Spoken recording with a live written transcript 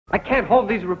I can't hold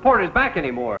these reporters back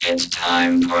anymore. It's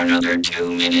time for another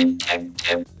 2-minute tech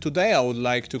tip. Today I would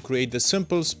like to create the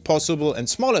simplest possible and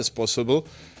smallest possible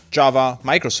Java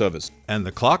microservice. And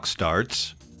the clock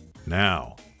starts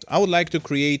now. I would like to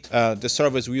create the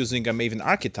service using a Maven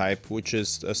archetype, which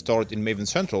is stored in Maven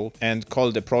Central, and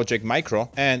call the project micro.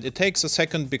 And it takes a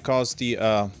second because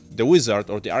the wizard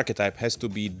or the archetype has to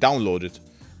be downloaded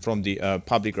from the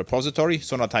public repository,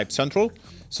 Sonatype Central.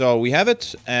 So we have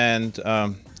it, and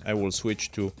I will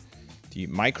switch to the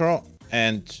micro,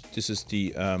 and this is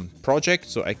the project,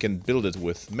 so I can build it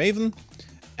with Maven.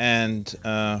 And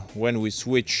when we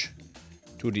switch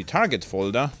to the target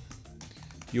folder,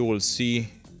 you will see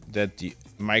that the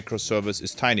microservice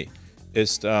is tiny.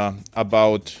 It's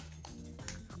about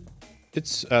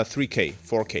 3K,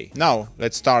 4K. Now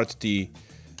let's start the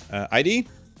IDE.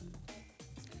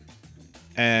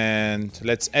 And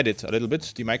let's edit a little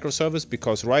bit the microservice,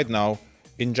 because right now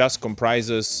it just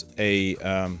comprises the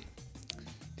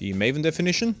Maven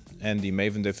definition, and the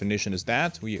Maven definition is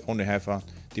that we only have a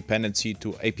dependency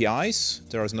to APIs.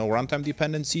 There is no runtime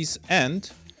dependencies, and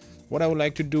what I would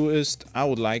like to do is I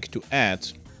would like to add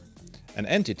an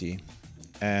entity,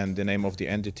 and the name of the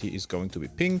entity is going to be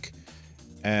pink,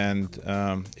 and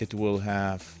it will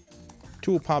have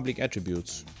two public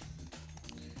attributes.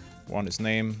 One is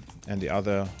name, and the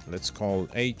other let's call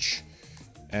age,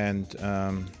 and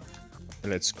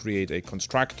let's create a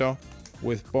constructor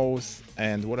with both.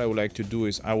 And what I would like to do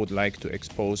is I would like to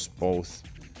expose both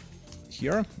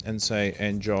here and say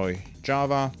enjoy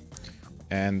Java,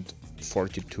 and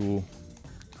 42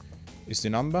 is the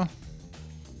number,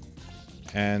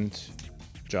 and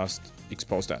just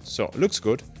expose that. So it looks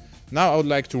good. Now I would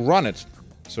like to run it.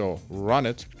 So run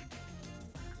it,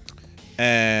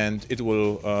 and it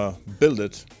will build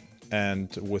it and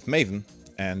with Maven,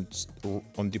 and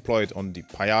deploy it on the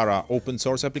Payara open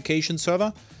source application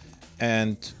server.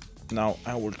 And now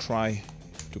I will try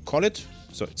to call it.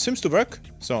 So it seems to work.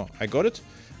 So I got it.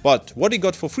 But what we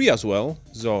got for free as well,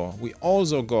 so we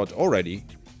also got already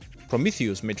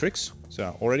Prometheus metrics,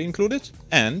 so already included,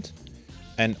 and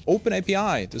an open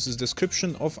API. This is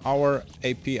description of our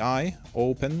API.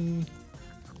 Open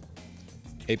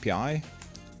API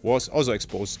was also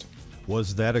exposed.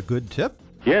 Was that a good tip?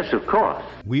 Yes, of course.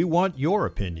 We want your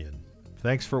opinion.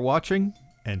 Thanks for watching,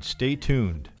 and stay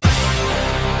tuned.